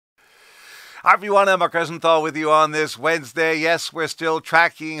Hi everyone, I'm Mark Rosenthal with you on this Wednesday. Yes, we're still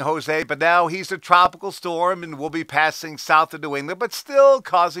tracking Jose, but now he's a tropical storm and will be passing south of New England, but still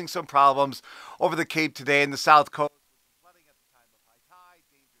causing some problems over the Cape today in the south coast. Flooding at the time of high tide,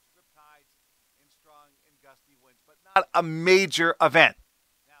 dangerous rip tides, and strong and gusty winds, but not a major event.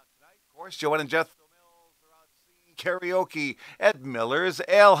 Now tonight, of course, Joanne and Jethro Mills are out singing karaoke at Miller's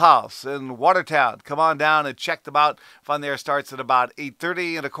Ale House in Watertown. Come on down and check them out. Fun there starts at about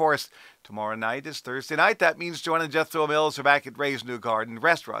 8:30, and of course, tomorrow night is Thursday night. That means Joanne and Jethro Mills are back at Ray's New Garden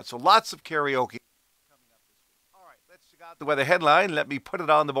restaurant. So lots of karaoke coming up this week. All right, let's check out the weather headline. Let me put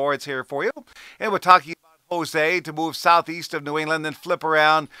it on the boards here for you. And we're talking about Jose to move southeast of New England, then flip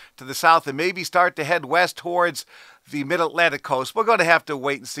around to the south and maybe start to head west towards the mid-Atlantic coast. We're going to have to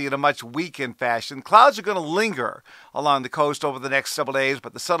wait and see in a much weakened fashion. Clouds are going to linger along the coast over the next several days,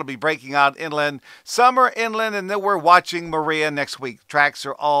 but the sun will be breaking out inland. Summer inland, and then we're watching Maria next week. Tracks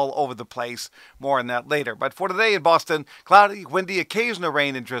are all over the place. More on that later. But for today in Boston, cloudy, windy, occasional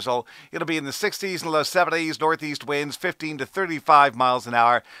rain and drizzle. It'll be in the 60s and low 70s, northeast winds 15 to 35 miles an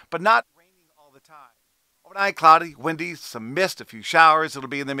hour, but not raining all the time. Overnight, cloudy, windy, some mist, a few showers. It'll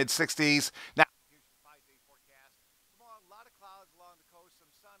be in the mid-60s. Now, here's your 5-day forecast. Tomorrow, a lot of clouds along the coast,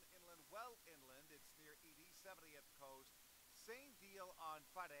 some sun inland, well inland. It's near 80, 70 at the coast. Same deal on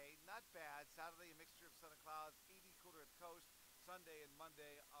Friday, not bad. Saturday, a mixture of sun and clouds, 80 cooler at the coast. Sunday and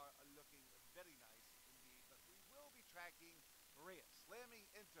Monday are looking very nice indeed. But we will be tracking Maria slamming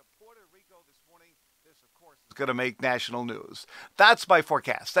into Puerto Rico this morning. This, of course, is going to make national news. That's my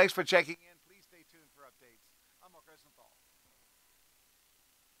forecast. Thanks for checking in.